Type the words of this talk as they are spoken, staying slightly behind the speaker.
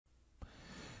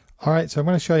All right, so I'm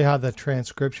going to show you how the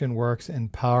transcription works in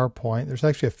PowerPoint. There's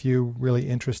actually a few really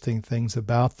interesting things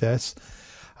about this.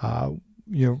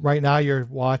 Right now you're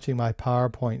watching my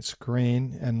PowerPoint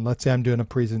screen, and let's say I'm doing a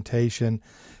presentation.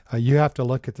 You have to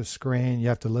look at the screen, you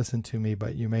have to listen to me,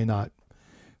 but you may not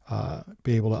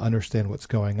be able to understand what's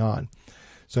going on.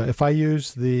 So if I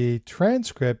use the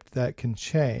transcript, that can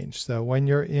change. So when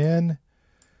you're in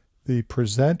the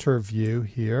presenter view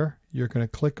here, you're going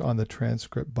to click on the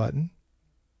transcript button.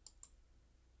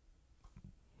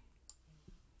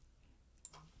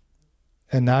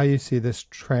 And now you see this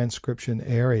transcription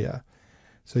area.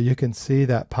 So you can see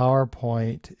that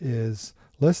PowerPoint is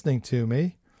listening to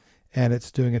me and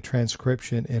it's doing a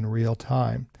transcription in real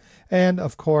time. And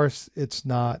of course, it's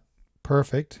not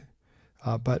perfect,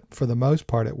 but for the most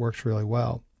part, it works really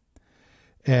well.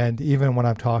 And even when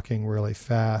I'm talking really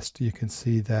fast, you can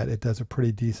see that it does a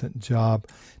pretty decent job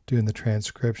doing the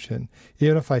transcription.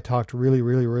 Even if I talked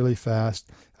really fast,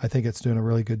 I think it's doing a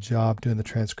really good job doing the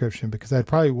transcription, because I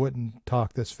probably wouldn't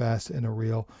talk this fast in a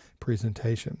real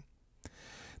presentation.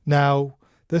 Now,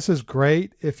 this is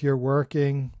great if you're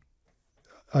working,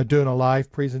 doing a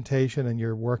live presentation and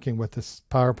you're working with this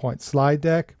PowerPoint slide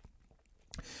deck.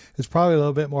 It's probably a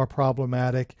little bit more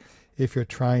problematic if you're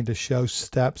trying to show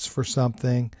steps for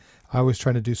something. I was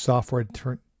trying to do software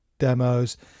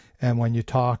demos, and when you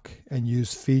talk and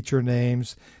use feature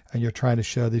names and you're trying to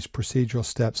show these procedural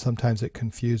steps, sometimes it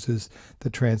confuses the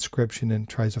transcription and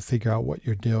tries to figure out what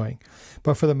you're doing.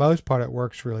 But for the most part, it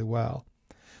works really well.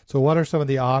 So what are some of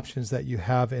the options that you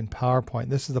have in PowerPoint?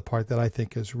 This is the part that I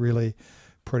think is really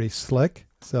pretty slick.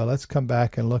 So let's come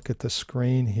back and look at the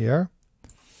screen here.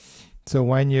 So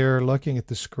when you're looking at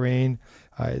the screen,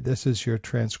 this is your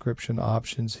transcription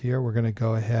options here. We're going to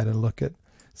go ahead and look at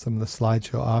some of the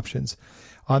slideshow options.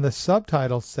 On the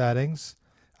subtitle settings,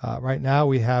 right now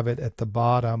we have it at the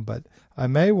bottom, but I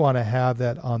may want to have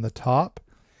that on the top,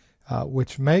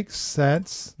 which makes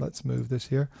sense. Let's move this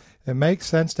here. It makes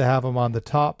sense to have them on the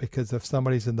top, because if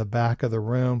somebody's in the back of the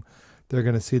room, they're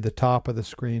going to see the top of the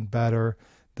screen better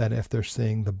than if they're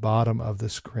seeing the bottom of the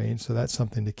screen. So that's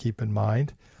something to keep in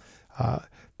mind.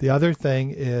 The other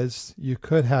thing is you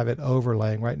could have it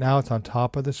overlaying. Right now it's on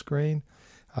top of the screen.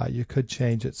 You could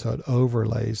change it so it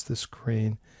overlays the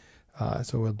screen.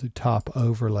 So we'll do top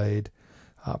overlaid.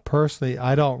 Personally,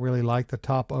 I don't really like the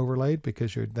top overlaid,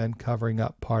 because you're then covering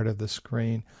up part of the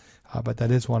screen, but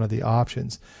that is one of the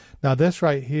options. Now this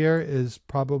right here is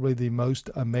probably the most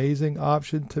amazing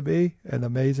option to me, and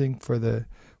amazing for the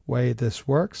way this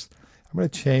works. I'm going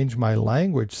to change my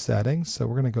language settings. So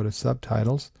we're going to go to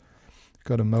subtitles,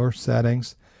 go to more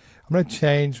settings. I'm going to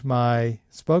change my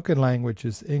spoken language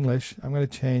is English. I'm going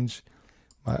to change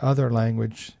my other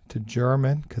language to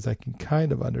German, because I can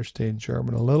kind of understand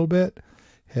German a little bit.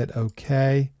 Hit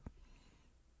OK.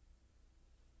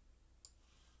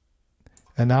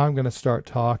 And now I'm going to start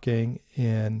talking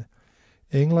in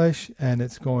English, and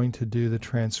it's going to do the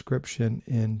transcription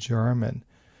in German.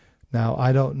 Now,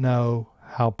 I don't know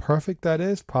how perfect that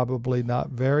is, probably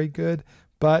not very good,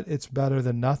 but it's better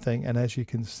than nothing. And as you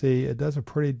can see, it does a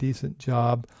pretty decent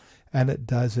job, and it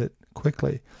does it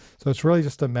quickly. So it's really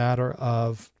just a matter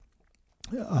of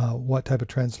what type of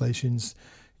translations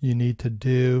you need to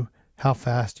do, how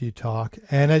fast you talk.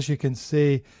 And as you can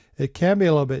see, it can be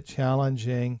a little bit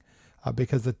challenging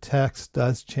because the text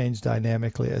does change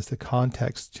dynamically as the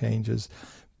context changes.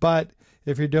 But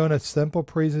if you're doing a simple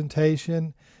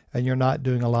presentation and you're not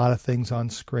doing a lot of things on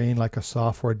screen like a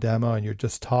software demo, and you're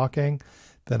just talking,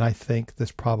 then I think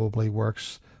this probably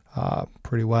works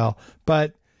pretty well.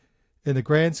 But in the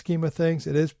grand scheme of things,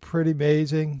 it is pretty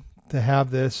amazing to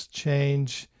have this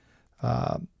change,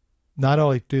 not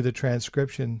only do the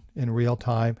transcription in real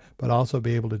time, but also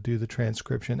be able to do the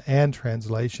transcription and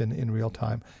translation in real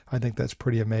time. I think that's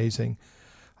pretty amazing.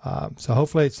 So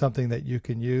hopefully it's something that you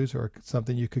can use, or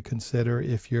something you could consider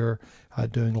if you're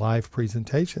doing live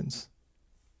presentations.